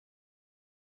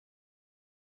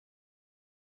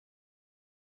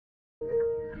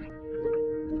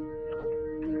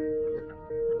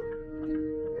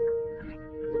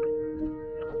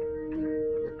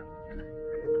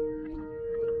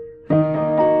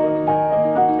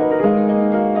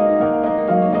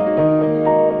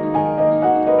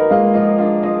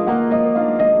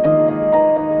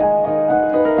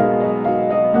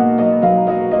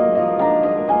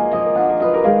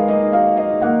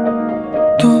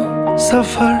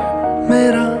सफर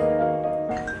मेरा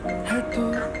है तू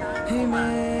ही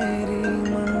मेरी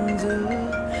मंजिल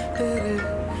तेरे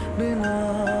बिना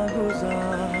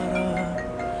गुजारा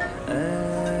ऐ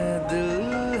दिल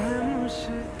है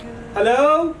मुश्किल. Hello?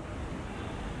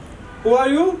 Who are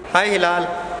you? Hi Hilal,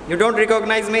 you don't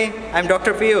recognize me? I'm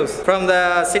Dr. Piyush from the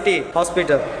city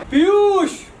hospital.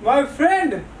 Piyush, my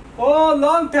friend. Oh,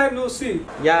 long time no see.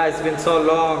 Yeah, it's been so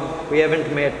long, we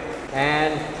haven't met.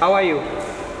 And how are you?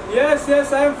 Yes,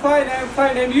 I'm fine.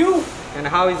 And you? And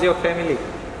how is your family?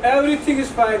 Everything is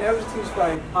fine.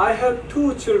 I have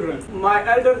 2 children. My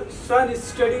elder son is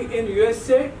studying in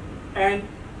USA and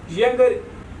younger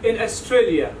in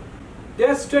Australia. They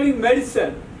are studying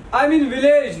medicine. I'm in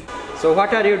village. So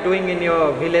what are you doing in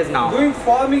your village now? Doing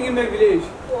farming in my village.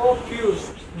 Oh, Piyush,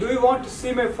 do you want to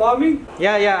see my farming?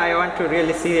 Yeah, I want to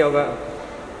really see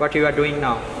what you are doing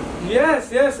now.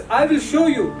 Yes, I will show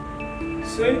you.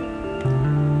 See,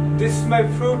 this is my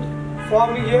fruit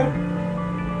farming here.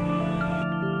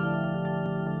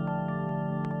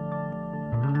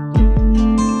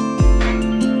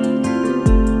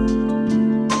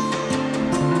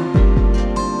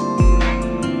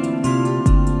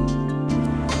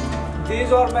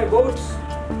 These are my goats,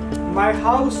 my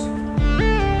house.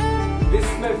 This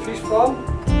is my fish farm.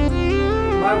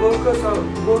 My workers are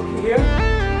working here.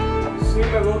 See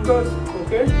my workers,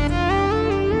 okay?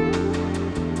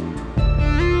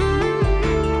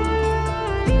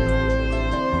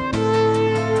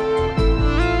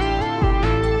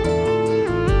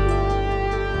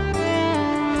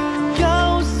 क्या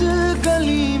उस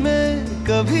गली में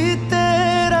कभी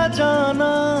तेरा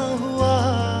जाना हुआ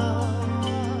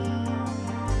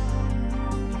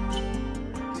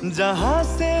जहाँ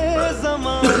से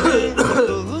ज़माने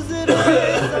तो गुज़रे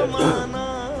ज़माना.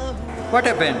 What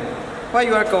happened? Why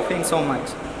you are coughing so much?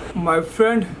 My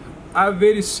friend, I'm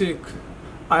very sick.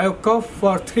 I have coughed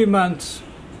for 3 months.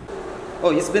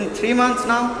 Oh, it's been 3 months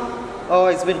now? Oh,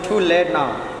 it's been too late now.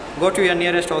 Go to your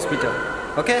nearest hospital,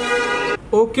 okay?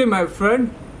 Okay, my friend,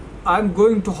 I'm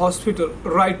going to hospital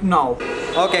right now.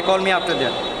 Okay, call me after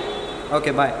that.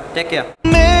 Okay, bye. Take care.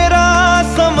 मेरा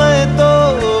समय तो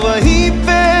वहीं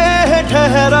पे है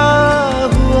ठहरा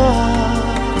हुआ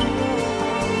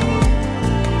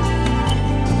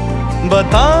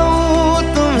बताऊं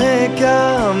तुम्हें क्या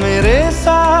मेरे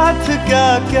साथ क्या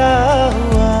क्या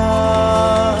हुआ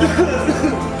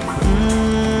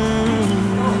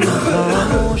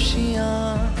खामोशियां.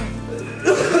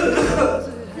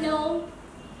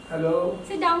 Hello.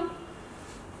 Sit down.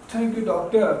 Thank you,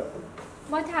 doctor.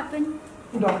 What happened?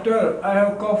 Doctor, I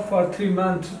have coughed for 3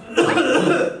 months.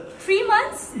 3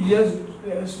 months?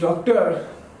 Yes, doctor.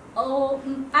 Oh,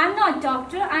 I'm not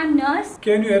doctor, I'm nurse.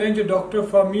 Can you arrange a doctor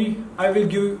for me? I will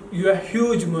give you a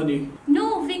huge money. No,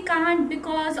 we can't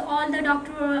because all the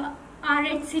doctors are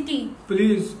at city.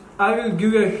 Please, I will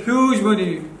give you a huge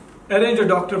money. Arrange a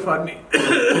doctor for me.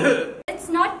 It's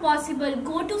not possible.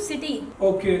 Go to city.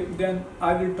 Okay, then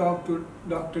I will talk to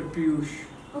Dr. Piyush.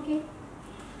 Okay.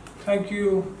 Thank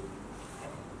you.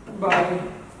 Bye.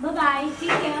 Bye-bye.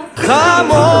 Take care.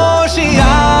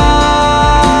 खामोशियां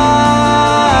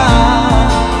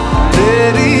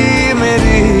तेरी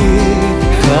मेरी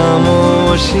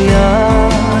खामोशियां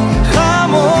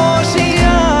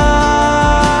खामोशियां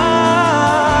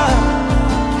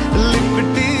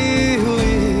लिपटी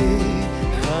हुई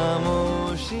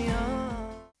खामोशियां.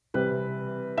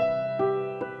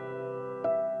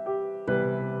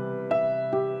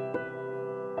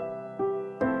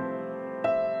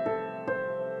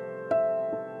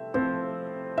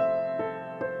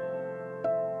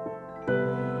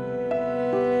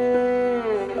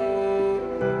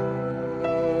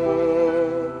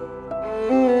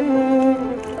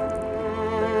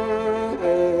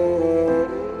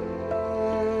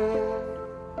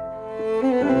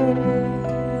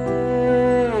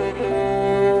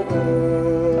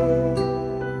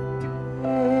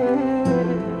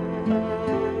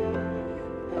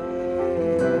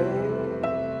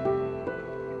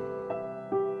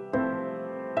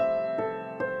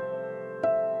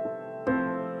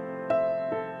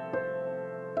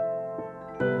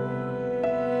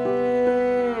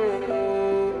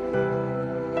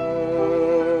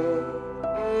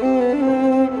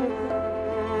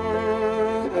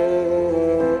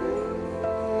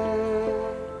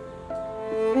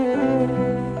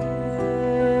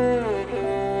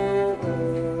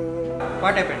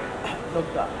 What happened?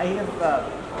 Doctor, I have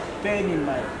pain in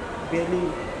my belly.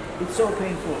 It's so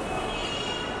painful,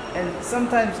 and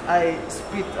sometimes I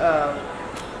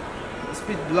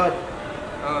spit blood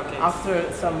Okay.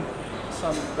 after some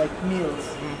like meals.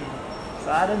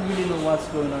 So I don't really know what's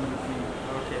going on with me.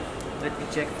 Okay. Let me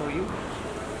check for you.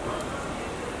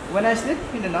 When I sleep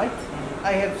in the night,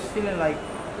 I have feeling like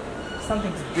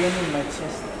something's burning in my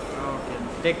chest. Okay.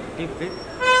 Take deep breath.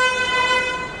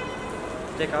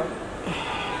 Take out.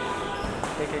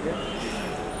 Take again.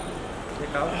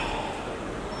 Take out.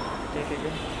 Take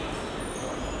again.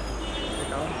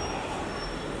 Take out.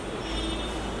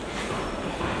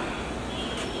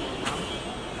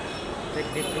 Take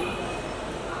deep breath.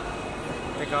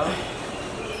 Take out.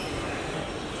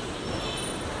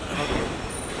 Okay.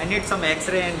 I need some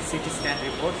X-ray and CT scan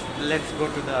reports. Let's go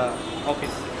to the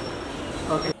office.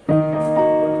 Okay.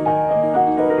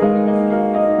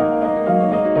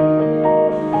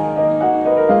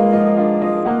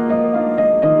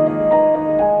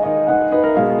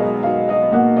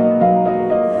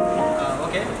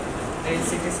 Okay. There is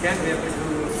CT scan. We have to do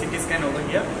CT scan over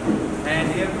here, and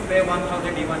you have to pay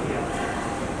 1,000 even here.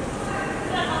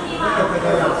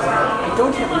 I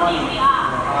don't have money.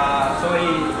 Sorry,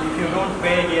 if you don't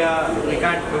pay here, we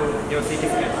can't do your CT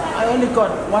scan. I only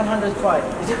got 100 quid.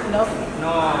 Is it enough?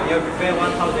 No, you have to pay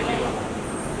 1,000 even.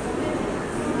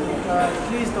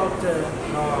 Please, doctor.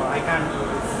 No, I can't do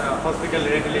it. It's hospital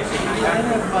regulation. I I can't.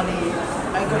 don't have money.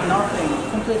 I got nothing.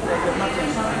 Completely, I got nothing.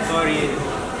 Sorry,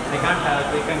 I can't help.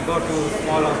 You can go to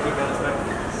small hospitals, but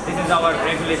this is our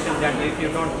regulation that if you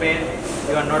don't pay,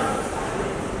 you are not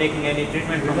taking any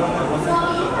treatment from our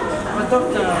hospital. But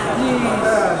doctor, please.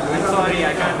 I'm sorry,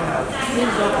 I can't help.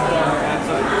 Please, doctor. I'm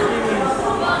sorry.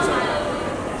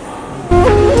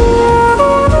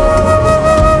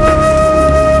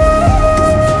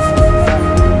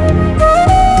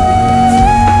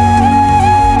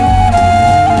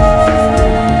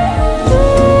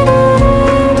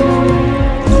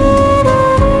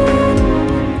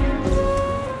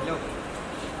 Hello.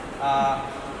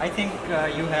 I think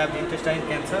you have intestine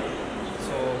cancer.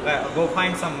 So go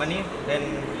find some money,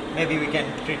 then maybe we can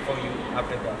treat for you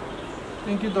after that.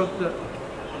 Thank you, doctor.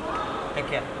 Take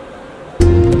care.